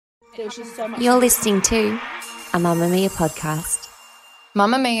there's just so much. You're listening to a Mamma Mia podcast.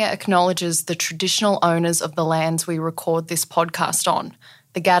 Mamma Mia acknowledges the traditional owners of the lands we record this podcast on,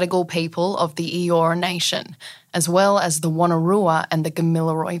 the Gadigal people of the Eora Nation, as well as the Wonnarua and the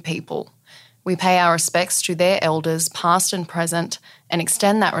Gamilaroi people. We pay our respects to their elders, past and present, and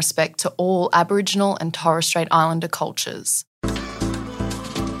extend that respect to all Aboriginal and Torres Strait Islander cultures.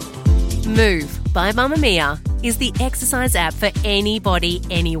 Move by Mamma Mia is the exercise app for anybody,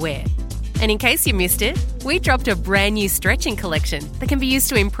 anywhere. And in case you missed it, we dropped a brand new stretching collection that can be used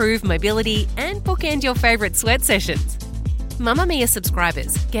to improve mobility and bookend your favourite sweat sessions. Mamma Mia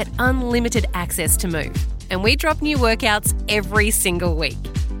subscribers get unlimited access to Move, and we drop new workouts every single week.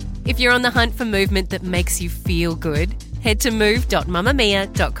 If you're on the hunt for movement that makes you feel good, head to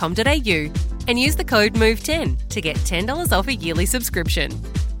move.mamamia.com.au and use the code MOVE10 to get $10 off a yearly subscription.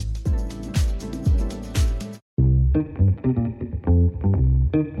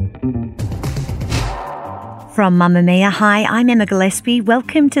 From Mamma Mia, hi, I'm Emma Gillespie.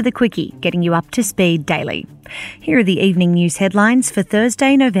 Welcome to The Quickie, getting you up to speed daily. Here are the evening news headlines for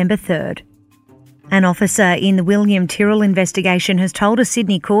Thursday, November 3rd. An officer in the William Tyrrell investigation has told a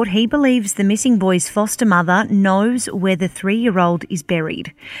Sydney court he believes the missing boy's foster mother knows where the 3-year-old is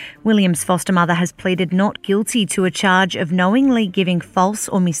buried. William's foster mother has pleaded not guilty to a charge of knowingly giving false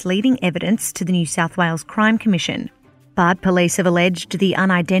or misleading evidence to the New South Wales Crime Commission. But police have alleged the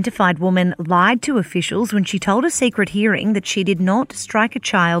unidentified woman lied to officials when she told a secret hearing that she did not strike a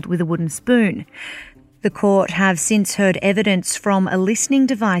child with a wooden spoon. The court have since heard evidence from a listening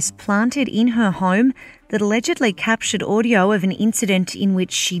device planted in her home that allegedly captured audio of an incident in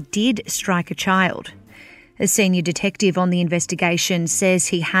which she did strike a child. A senior detective on the investigation says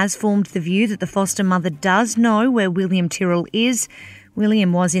he has formed the view that the foster mother does know where William Tyrrell is.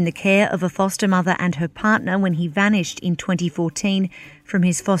 William was in the care of a foster mother and her partner when he vanished in 2014 from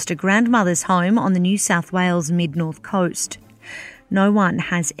his foster grandmother's home on the New South Wales mid-north coast. No one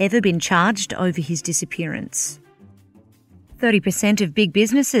has ever been charged over his disappearance. 30% of big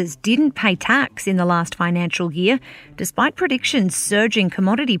businesses didn't pay tax in the last financial year, despite predictions surging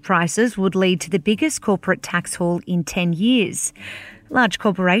commodity prices would lead to the biggest corporate tax haul in 10 years. Large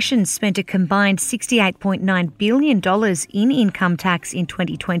corporations spent a combined $68.9 billion in income tax in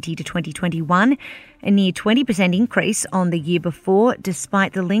 2020 to 2021, a near 20% increase on the year before,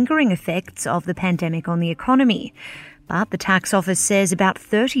 despite the lingering effects of the pandemic on the economy. But the tax office says about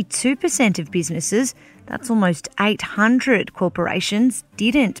 32% of businesses, that's almost 800 corporations,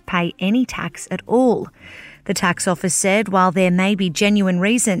 didn't pay any tax at all. The tax office said while there may be genuine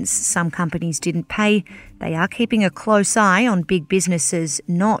reasons some companies didn't pay, they are keeping a close eye on big businesses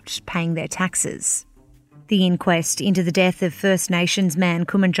not paying their taxes. The inquest into the death of First Nations man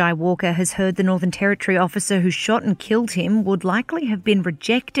Kumanjai Walker has heard the Northern Territory officer who shot and killed him would likely have been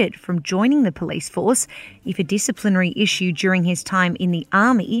rejected from joining the police force if a disciplinary issue during his time in the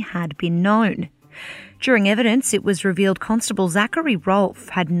Army had been known. During evidence, it was revealed Constable Zachary Rolfe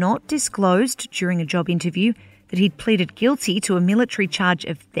had not disclosed during a job interview that he'd pleaded guilty to a military charge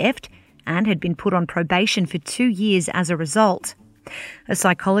of theft and had been put on probation for 2 years as a result. A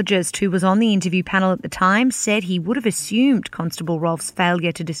psychologist who was on the interview panel at the time said he would have assumed Constable Rolfe's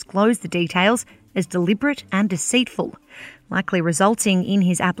failure to disclose the details as deliberate and deceitful, likely resulting in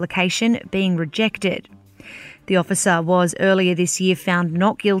his application being rejected. The officer was earlier this year found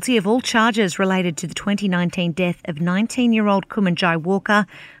not guilty of all charges related to the 2019 death of 19-year-old Kumanjai Walker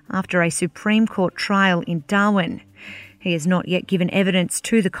after a Supreme Court trial in Darwin. He has not yet given evidence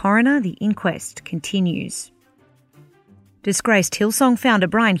to the coroner. The inquest continues. Disgraced Hillsong founder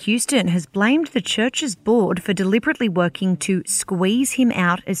Brian Houston has blamed the church's board for deliberately working to squeeze him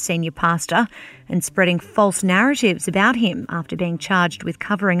out as senior pastor and spreading false narratives about him after being charged with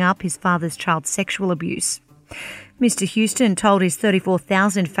covering up his father's child sexual abuse. Mr. Houston told his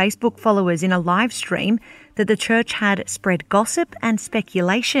 34,000 Facebook followers in a live stream that the church had spread gossip and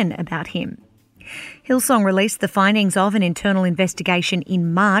speculation about him. Hillsong released the findings of an internal investigation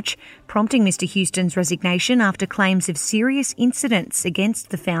in March, prompting Mr. Houston's resignation after claims of serious incidents against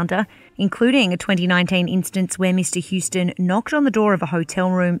the founder, including a 2019 instance where Mr. Houston knocked on the door of a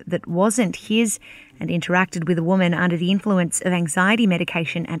hotel room that wasn't his and interacted with a woman under the influence of anxiety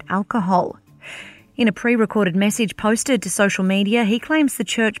medication and alcohol. In a pre-recorded message posted to social media, he claims the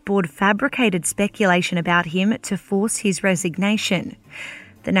church board fabricated speculation about him to force his resignation.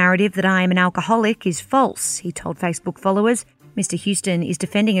 The narrative that I am an alcoholic is false, he told Facebook followers. Mr. Houston is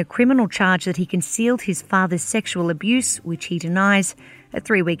defending a criminal charge that he concealed his father's sexual abuse, which he denies. A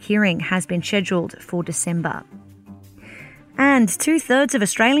 3-week hearing has been scheduled for December. And 2/3 of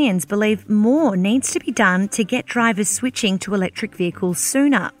Australians believe more needs to be done to get drivers switching to electric vehicles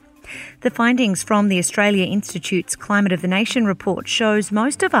sooner. The findings from the Australia Institute's Climate of the Nation report shows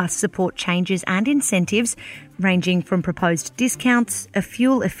most of us support changes and incentives ranging from proposed discounts, a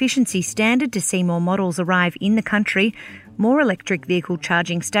fuel efficiency standard to see more models arrive in the country, more electric vehicle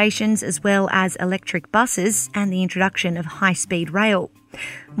charging stations, as well as electric buses and the introduction of high-speed rail.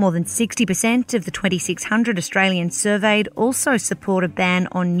 More than 60% of the 2,600 Australians surveyed also support a ban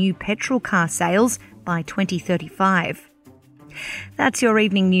on new petrol car sales by 2035. That's your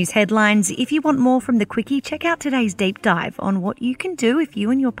evening news headlines. If you want more from The Quickie, check out today's deep dive on what you can do if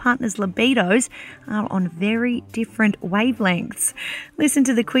you and your partner's libidos are on very different wavelengths. Listen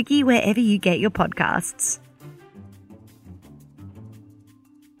to The Quickie wherever you get your podcasts.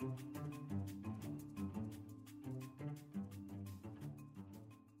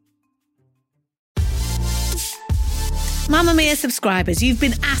 Mamamia subscribers, you've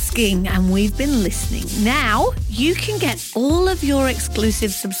been asking and we've been listening. Now you can get all of your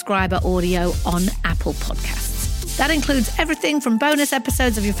exclusive subscriber audio on Apple Podcasts. That includes everything from bonus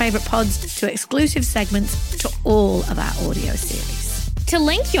episodes of your favourite pods to exclusive segments to all of our audio series. To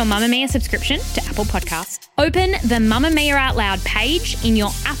link your Mamamia subscription to Apple Podcasts, open the Mamamia Out Loud page in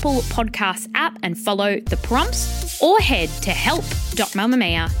your Apple Podcasts app and follow the prompts, or head to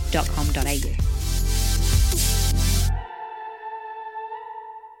help.mamamia.com.au.